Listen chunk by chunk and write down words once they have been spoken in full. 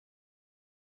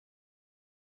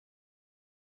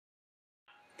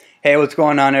Hey, what's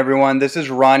going on, everyone? This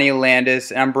is Ronnie Landis,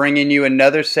 and I'm bringing you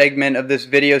another segment of this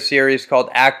video series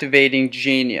called Activating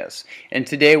Genius. And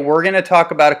today we're going to talk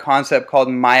about a concept called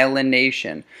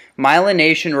myelination.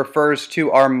 Myelination refers to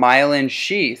our myelin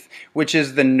sheath, which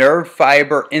is the nerve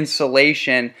fiber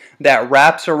insulation that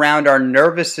wraps around our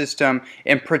nervous system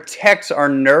and protects our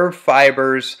nerve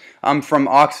fibers from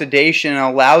oxidation and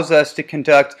allows us to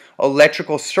conduct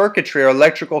electrical circuitry or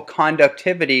electrical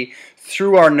conductivity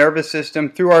through our nervous system,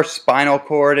 through our spinal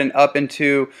cord, and up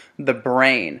into the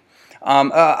brain.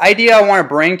 Idea I want to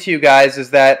bring to you guys is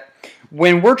that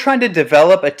when we're trying to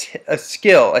develop a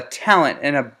skill, a talent,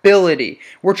 an ability,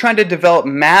 we're trying to develop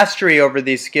mastery over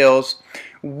these skills,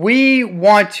 we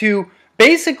want to,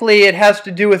 basically it has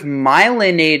to do with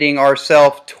myelinating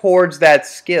ourselves towards that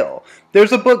skill.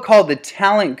 There's a book called The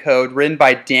Talent Code written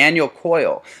by Daniel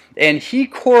Coyle, and he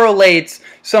correlates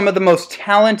some of the most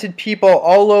talented people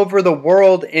all over the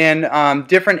world in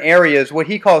different areas, what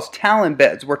he calls talent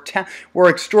beds, where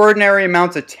extraordinary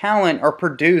amounts of talent are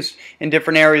produced in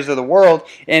different areas of the world.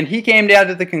 And he came down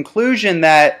to the conclusion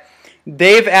that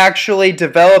they've actually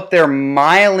developed their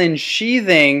myelin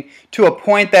sheathing to a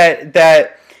point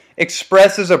that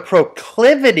expresses a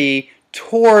proclivity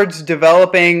towards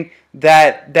developing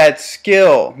that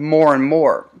skill more and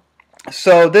more.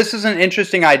 So this is an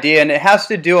interesting idea, and it has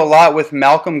to do a lot with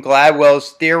Malcolm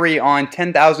Gladwell's theory on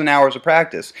 10,000 hours of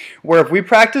practice, where if we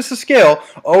practice a skill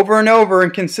over and over in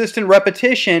consistent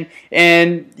repetition,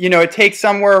 and it takes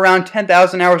somewhere around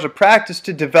 10,000 hours of practice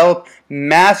to develop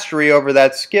mastery over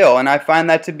that skill. And I find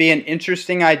that to be an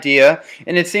interesting idea,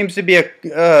 and it seems to be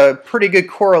a pretty good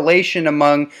correlation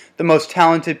among the most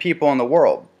talented people in the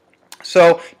world.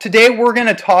 So today we're going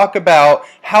to talk about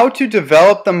how to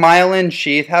develop the myelin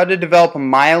sheath, how to develop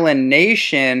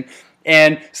myelination,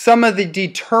 and some of the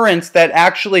deterrents that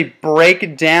actually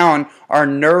break down our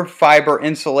nerve fiber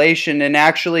insulation and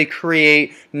actually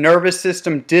create nervous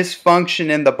system dysfunction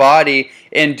in the body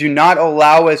and do not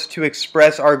allow us to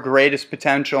express our greatest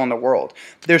potential in the world.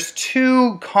 There's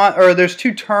two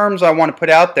terms I want to put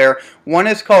out there. One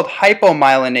is called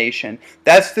hypomyelination.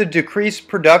 That's the decreased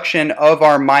production of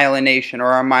our myelination or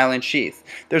our myelin sheath.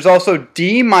 There's also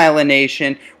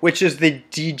demyelination, which is the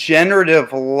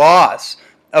degenerative loss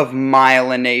of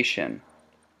myelination.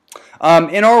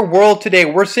 In our world today,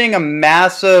 we're seeing a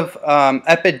massive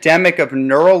epidemic of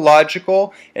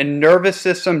neurological and nervous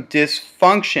system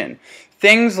dysfunction.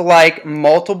 Things like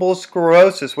multiple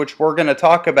sclerosis, which we're going to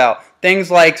talk about,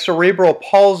 things like cerebral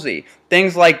palsy,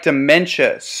 things like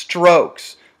dementia,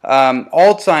 strokes,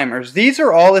 Alzheimer's. These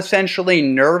are all essentially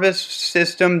nervous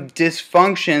system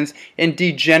dysfunctions and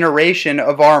degeneration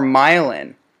of our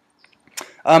myelin.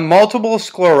 Multiple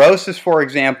sclerosis, for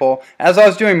example, as I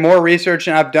was doing more research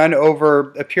and I've done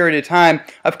over a period of time,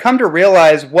 I've come to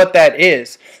realize what that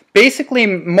is. Basically,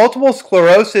 multiple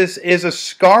sclerosis is a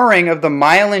scarring of the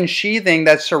myelin sheathing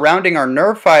that's surrounding our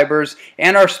nerve fibers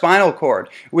and our spinal cord,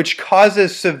 which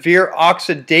causes severe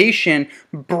oxidation,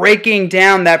 breaking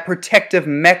down that protective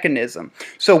mechanism.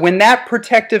 So when that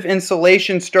protective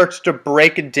insulation starts to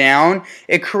break down,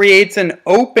 it creates an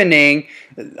opening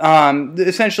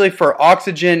essentially for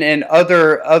oxygen and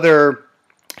other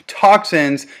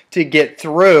toxins to get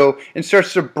through, and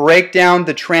starts to break down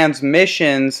the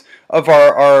transmissions of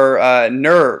our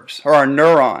nerves or our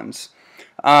neurons.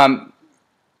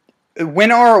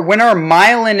 When our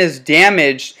myelin is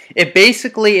damaged, it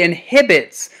basically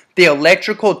inhibits the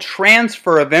electrical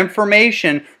transfer of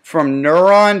information from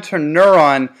neuron to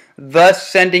neuron, thus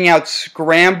sending out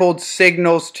scrambled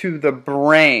signals to the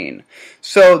brain.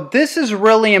 So this is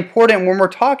really important when we're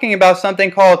talking about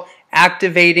something called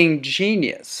activating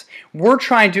genius. We're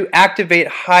trying to activate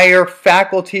higher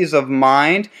faculties of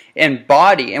mind and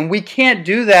body, and we can't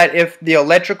do that if the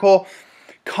electrical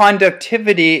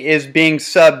conductivity is being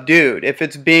subdued. If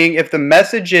the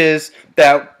message is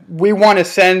that we want to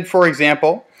send, for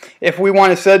example, if we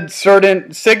want to send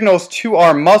certain signals to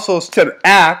our muscles to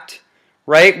act,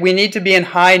 right, we need to be in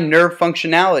high nerve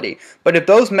functionality. But if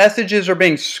those messages are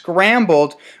being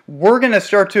scrambled, we're going to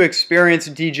start to experience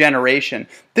degeneration.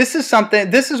 This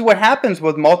is what happens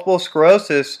with multiple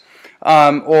sclerosis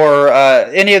or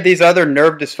any of these other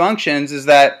nerve dysfunctions, is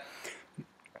that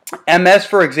MS,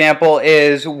 for example,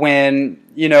 is when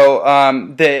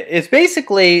it's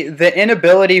basically the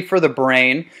inability for the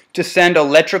brain to send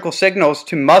electrical signals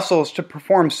to muscles to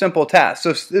perform simple tasks.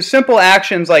 So the simple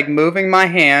actions like moving my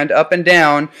hand up and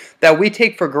down that we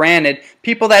take for granted,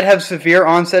 people that have severe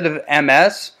onset of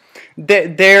MS,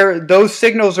 those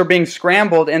signals are being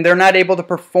scrambled and they're not able to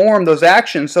perform those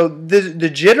actions. So the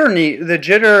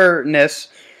jitterness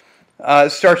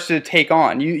starts to take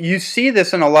on. You see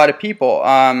this in a lot of people.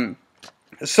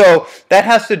 So that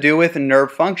has to do with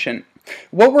nerve function.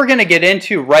 What we're going to get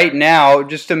into right now,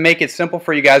 just to make it simple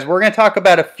for you guys, we're going to talk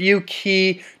about a few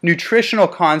key nutritional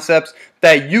concepts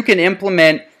that you can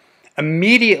implement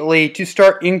immediately to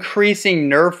start increasing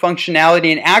nerve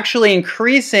functionality and actually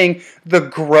increasing the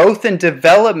growth and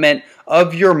development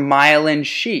of your myelin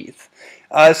sheath.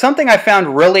 Something I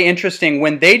found really interesting,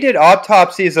 when they did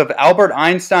autopsies of Albert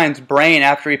Einstein's brain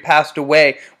after he passed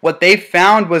away, what they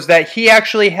found was that he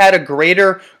actually had a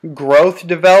greater growth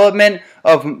development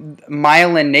of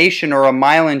myelination, or a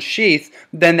myelin sheath,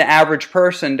 than the average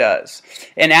person does.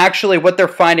 And actually what they're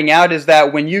finding out is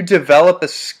that when you develop a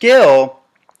skill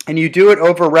and you do it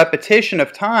over repetition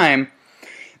of time,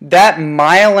 that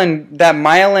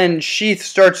myelin sheath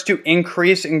starts to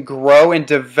increase and grow and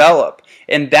develop,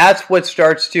 and that's what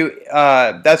starts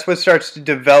to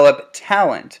develop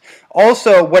talent.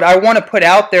 Also, what I want to put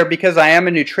out there, because I am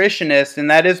a nutritionist and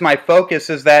that is my focus,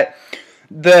 is that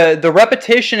the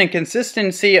repetition and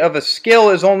consistency of a skill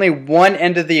is only one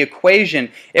end of the equation.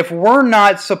 If we're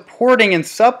not supporting and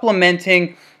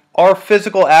supplementing our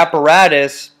physical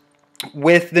apparatus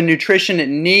with the nutrition it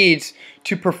needs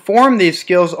to perform these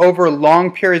skills over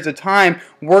long periods of time,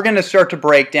 we're going to start to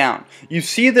break down. You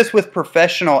see this with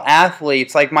professional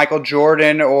athletes like Michael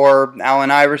Jordan or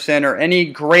Allen Iverson or any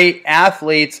great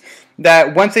athletes,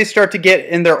 that once they start to get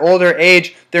in their older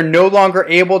age, they're no longer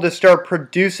able to start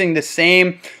producing the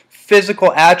same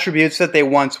physical attributes that they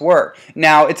once were.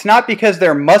 Now, it's not because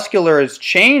their muscular has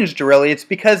changed really, it's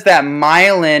because that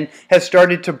myelin has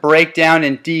started to break down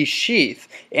and de-sheath.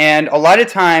 And a lot of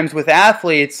times with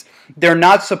athletes, they're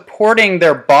not supporting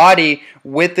their body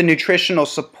with the nutritional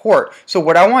support. So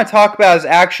what I want to talk about is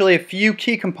actually a few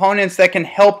key components that can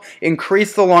help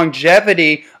increase the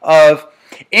longevity of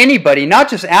anybody, not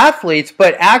just athletes,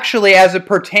 but actually as it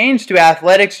pertains to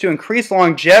athletics, to increase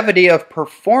longevity of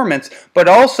performance, but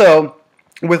also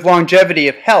with longevity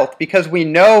of health, because we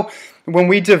know when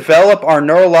we develop our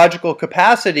neurological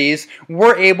capacities,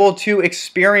 we're able to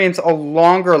experience a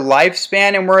longer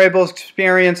lifespan and we're able to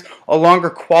experience a longer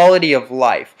quality of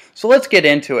life. So let's get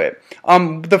into it.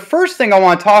 The first thing I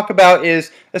want to talk about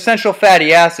is essential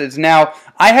fatty acids. Now,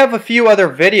 I have a few other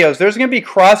videos. There's going to be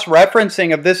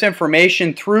cross-referencing of this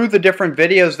information through the different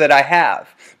videos that I have,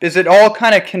 because it all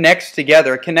kind of connects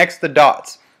together, it connects the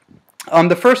dots.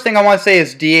 The first thing I want to say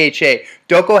is DHA,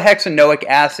 docosahexaenoic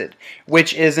acid,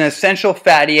 which is an essential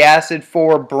fatty acid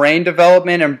for brain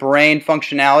development and brain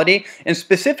functionality, and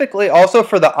specifically also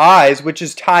for the eyes,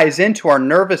 which ties into our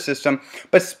nervous system,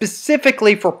 but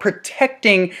specifically for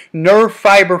protecting nerve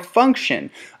fiber function.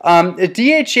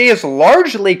 DHA is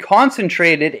largely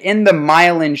concentrated in the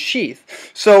myelin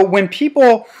sheath. So when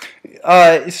people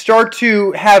start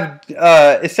to have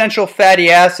essential fatty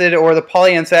acid or the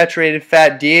polyunsaturated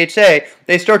fat DHA,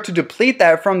 they start to deplete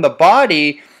that from the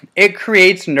body. It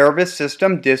creates nervous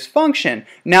system dysfunction.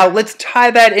 Now let's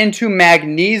tie that into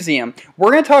magnesium.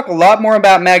 We're going to talk a lot more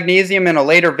about magnesium in a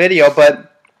later video, but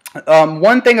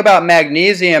one thing about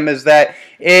magnesium is that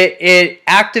it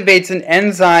activates an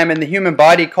enzyme in the human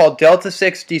body called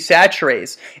delta-6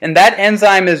 desaturase. And that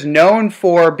enzyme is known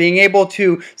for being able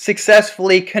to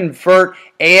successfully convert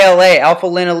ALA,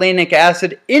 alpha-linolenic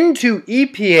acid, into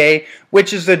EPA,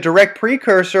 which is a direct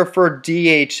precursor for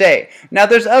DHA. Now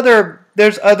there's other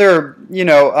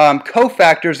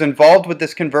cofactors involved with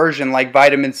this conversion, like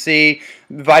vitamin C,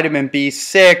 vitamin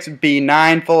B6,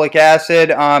 B9, folic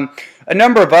acid, a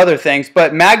number of other things,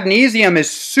 but magnesium is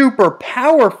super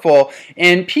powerful,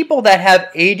 and people that have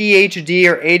ADHD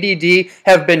or ADD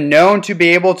have been known to be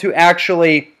able to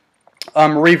actually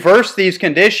reverse these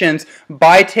conditions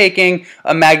by taking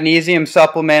a magnesium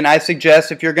supplement. I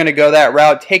suggest, if you're going to go that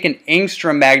route, take an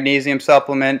Angstrom magnesium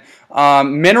supplement.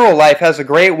 Mineral Life has a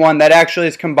great one that actually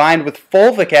is combined with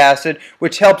fulvic acid,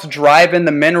 which helps drive in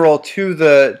the mineral to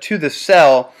the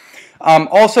cell.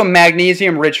 Also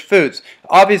magnesium-rich foods.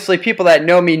 Obviously, people that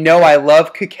know me know I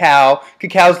love cacao.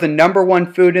 Cacao is the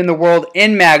 #1 food in the world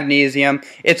in magnesium.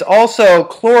 It's also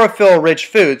chlorophyll-rich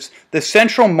foods. The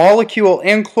central molecule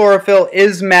in chlorophyll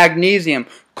is magnesium.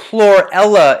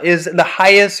 Chlorella is the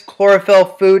highest chlorophyll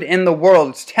food in the world.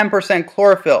 It's 10%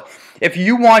 chlorophyll. If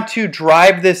you want to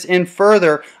drive this in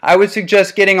further, I would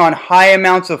suggest getting on high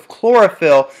amounts of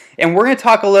chlorophyll, and we're going to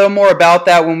talk a little more about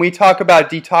that when we talk about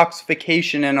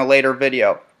detoxification in a later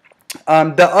video.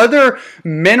 The other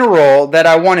mineral that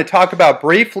I want to talk about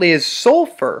briefly is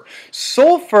sulfur.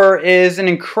 Sulfur is an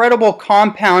incredible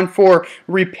compound for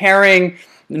repairing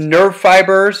nerve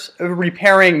fibers,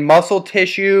 repairing muscle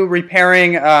tissue,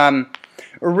 repairing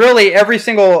really every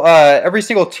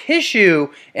single tissue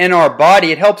in our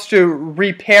body. It helps to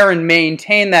repair and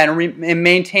maintain that and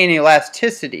maintain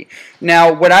elasticity.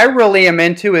 Now, what I really am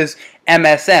into is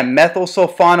MSM,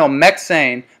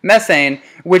 methane,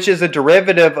 which is a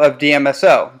derivative of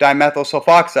DMSO, dimethyl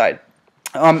sulfoxide.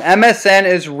 MSN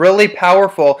is really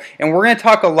powerful, and we're going to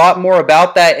talk a lot more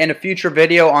about that in a future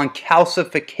video on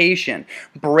calcification,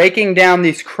 breaking down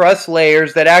these crust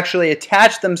layers that actually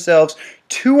attach themselves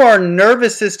to our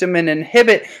nervous system and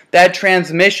inhibit that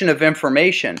transmission of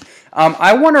information.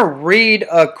 I want to read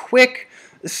a quick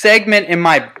segment in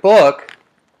my book,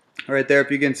 right there if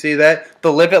you can see that,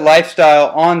 The Live It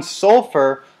Lifestyle on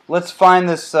Sulfur. Let's find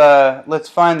this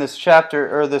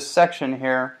chapter or this section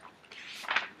here.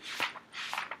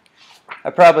 I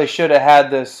probably should have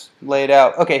had this laid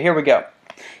out. Okay, here we go.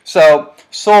 So,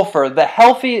 sulfur, the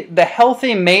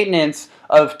healthy maintenance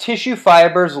of tissue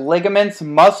fibers, ligaments,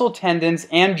 muscle tendons,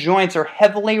 and joints are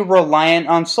heavily reliant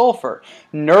on sulfur.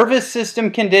 Nervous system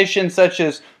conditions such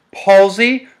as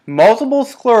palsy, multiple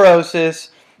sclerosis,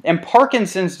 and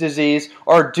Parkinson's disease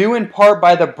are due in part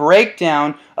by the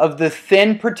breakdown of the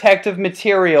thin protective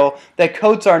material that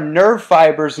coats our nerve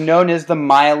fibers known as the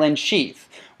myelin sheath.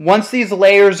 Once these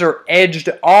layers are edged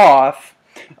off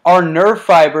our nerve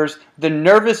fibers, the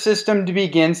nervous system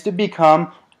begins to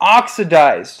become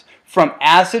oxidized from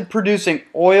acid-producing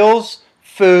oils,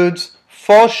 foods,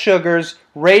 false sugars,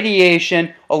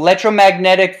 radiation,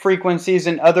 electromagnetic frequencies,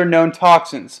 and other known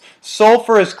toxins.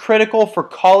 Sulfur is critical for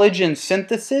collagen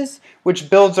synthesis,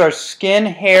 which builds our skin,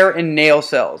 hair, and nail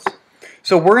cells.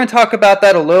 So we're going to talk about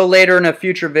that a little later in a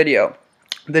future video.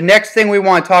 The next thing we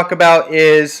want to talk about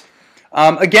is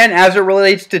again, as it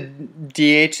relates to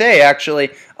DHA, actually,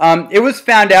 it was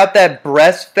found out that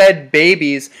breastfed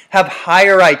babies have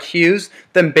higher IQs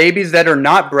than babies that are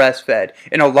not breastfed.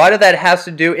 And a lot of that has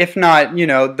to do, if not,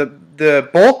 the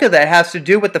bulk of that has to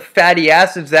do with the fatty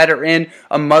acids that are in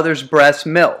a mother's breast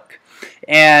milk.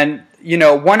 And,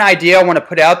 one idea I want to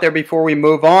put out there before we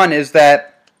move on is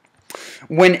that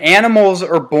when animals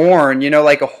are born,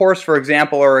 like a horse, for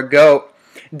example, or a goat,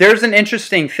 there's an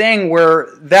interesting thing where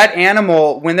that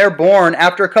animal, when they're born,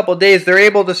 after a couple of days, they're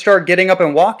able to start getting up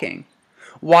and walking.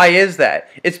 Why is that?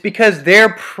 It's because they're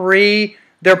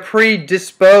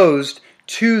predisposed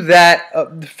to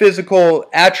that physical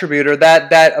attribute or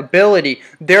that ability.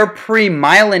 They're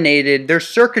pre-myelinated. Their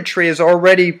circuitry is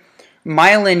already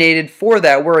myelinated for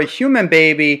that, where a human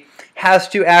baby has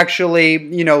to actually,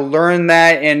 learn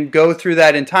that and go through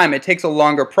that in time. It takes a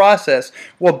longer process.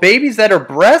 Well, babies that are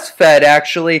breastfed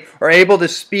actually are able to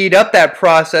speed up that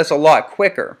process a lot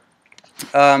quicker.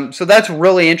 So that's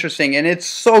really interesting, and it's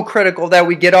so critical that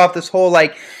we get off this whole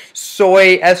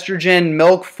soy estrogen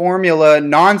milk formula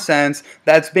nonsense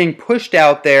that's being pushed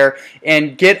out there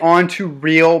and get onto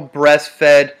real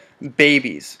breastfed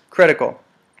babies. Critical.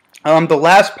 The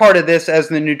last part of this as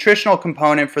the nutritional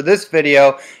component for this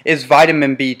video is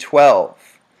vitamin B12.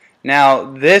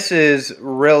 Now, this is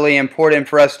really important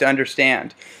for us to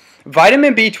understand.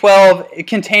 Vitamin B12, it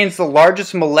contains the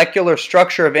largest molecular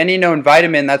structure of any known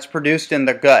vitamin that's produced in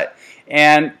the gut.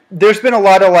 And there's been a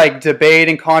lot of debate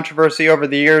and controversy over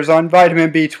the years on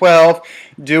vitamin B12.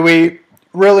 Do we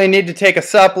really need to take a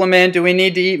supplement? Do we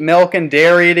need to eat milk and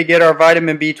dairy to get our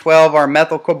vitamin B12, our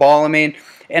methylcobalamin?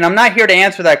 And I'm not here to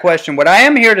answer that question. What I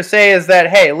am here to say is that,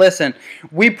 hey, listen,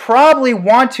 we probably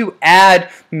want to add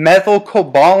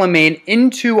methylcobalamin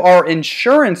into our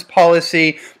insurance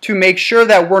policy to make sure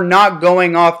that we're not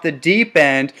going off the deep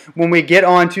end when we get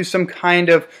onto some kind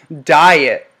of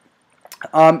diet.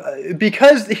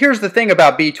 Because here's the thing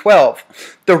about B12.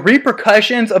 The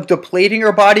repercussions of depleting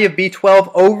your body of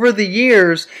B12 over the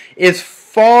years is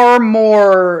far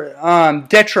more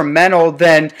detrimental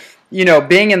than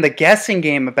being in the guessing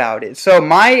game about it. So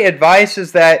my advice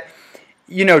is that,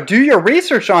 do your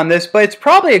research on this, but it's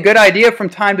probably a good idea from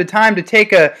time to time to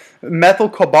take a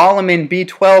methylcobalamin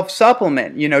B12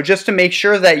 supplement, just to make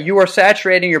sure that you are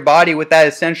saturating your body with that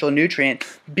essential nutrient.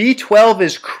 B12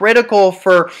 is critical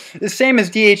for, the same as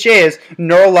DHA is,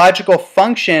 neurological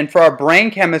function for our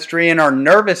brain chemistry and our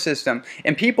nervous system.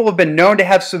 And people have been known to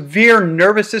have severe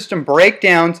nervous system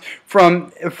breakdowns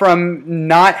from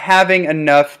not having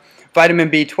enough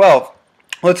vitamin B12.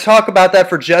 Let's talk about that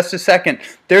for just a second.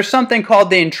 There's something called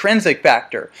the intrinsic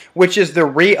factor, which is the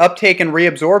reuptake and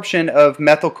reabsorption of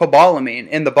methylcobalamin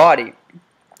in the body,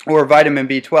 or vitamin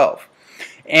B12.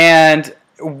 And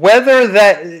whether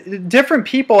that, different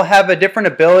people have a different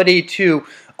ability to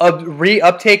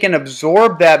reuptake and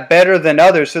absorb that better than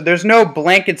others. So there's no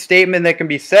blanket statement that can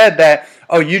be said that,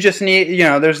 oh, you just need,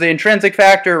 there's the intrinsic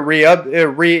factor,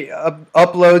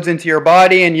 uploads into your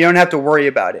body and you don't have to worry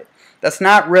about it. That's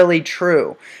not really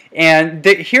true. And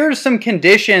here are some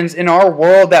conditions in our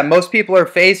world that most people are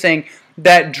facing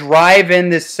that drive in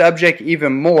this subject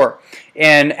even more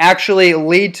and actually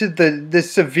lead to the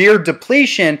severe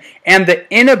depletion and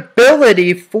the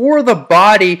inability for the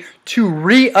body to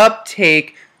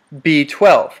reuptake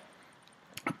B12.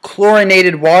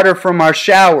 Chlorinated water from our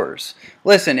showers.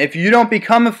 Listen, if you don't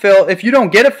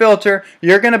get a filter,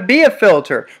 you're going to be a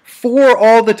filter for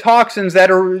all the toxins that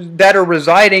are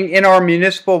residing in our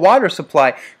municipal water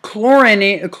supply.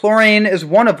 Chlorine is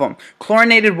one of them.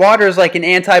 Chlorinated water is like an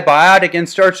antibiotic and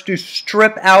starts to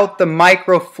strip out the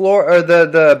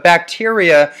the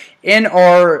bacteria in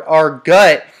our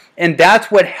gut, and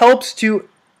that's what helps to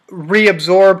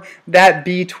reabsorb that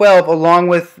B12 along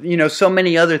with so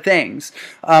many other things.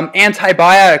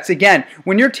 Antibiotics, again,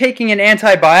 when you're taking an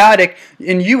antibiotic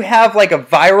and you have like a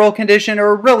viral condition,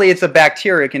 or really it's a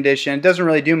bacteria condition, it doesn't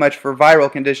really do much for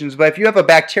viral conditions, but if you have a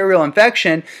bacterial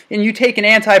infection and you take an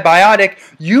antibiotic,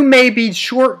 you may be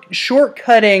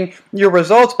shortcutting your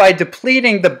results by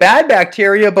depleting the bad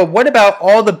bacteria, but what about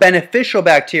all the beneficial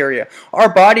bacteria?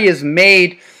 Our body is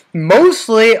made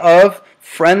mostly of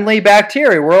friendly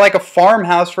bacteria. We're like a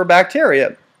farmhouse for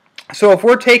bacteria. So if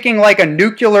we're taking like a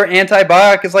nuclear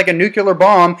antibiotic, it's like a nuclear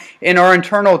bomb in our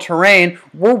internal terrain,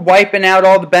 we're wiping out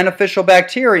all the beneficial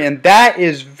bacteria, and that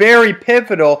is very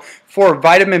pivotal for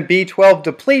vitamin B12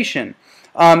 depletion.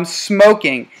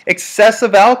 Smoking,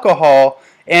 excessive alcohol,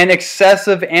 and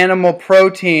excessive animal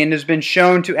protein has been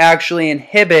shown to actually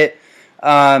inhibit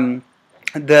the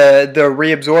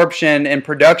reabsorption and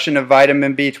production of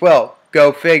vitamin B12.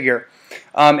 Go figure.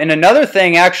 And another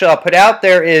thing actually I'll put out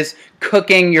there is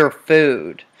cooking your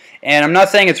food. And I'm not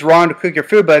saying it's wrong to cook your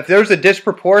food, but if there's a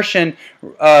disproportionate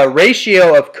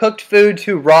ratio of cooked food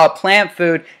to raw plant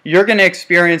food, you're going to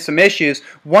experience some issues.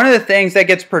 One of the things that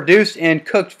gets produced in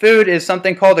cooked food is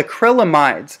something called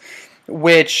acrylamides,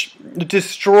 which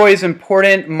destroys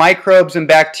important microbes and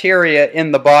bacteria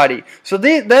in the body. So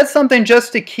that's something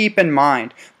just to keep in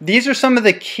mind. These are some of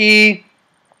the keys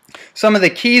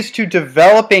to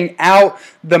developing out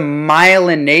the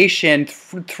myelination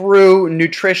through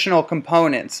nutritional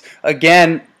components.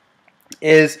 Again,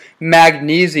 is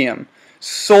magnesium,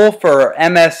 sulfur,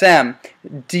 MSM,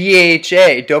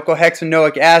 DHA,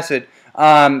 docosahexaenoic acid,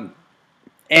 and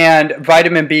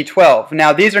vitamin B12.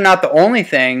 Now, these are not the only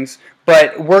things,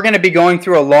 but we're going to be going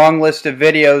through a long list of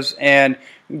videos and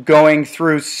going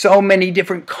through so many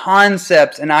different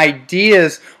concepts and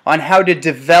ideas on how to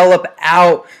develop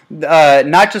out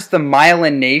not just the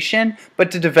myelination,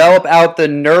 but to develop out the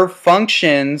nerve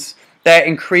functions that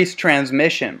increase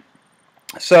transmission.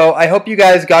 So I hope you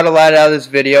guys got a lot out of this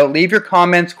video. Leave your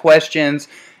comments, questions,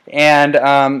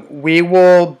 and we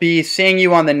will be seeing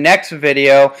you on the next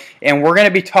video, and we're going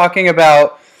to be talking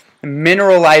about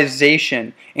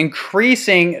mineralization,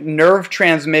 increasing nerve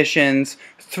transmissions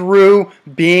through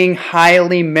being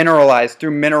highly mineralized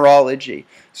through mineralogy.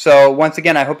 So once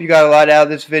again, I hope you got a lot out of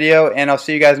this video, and I'll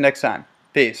see you guys next time.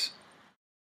 Peace.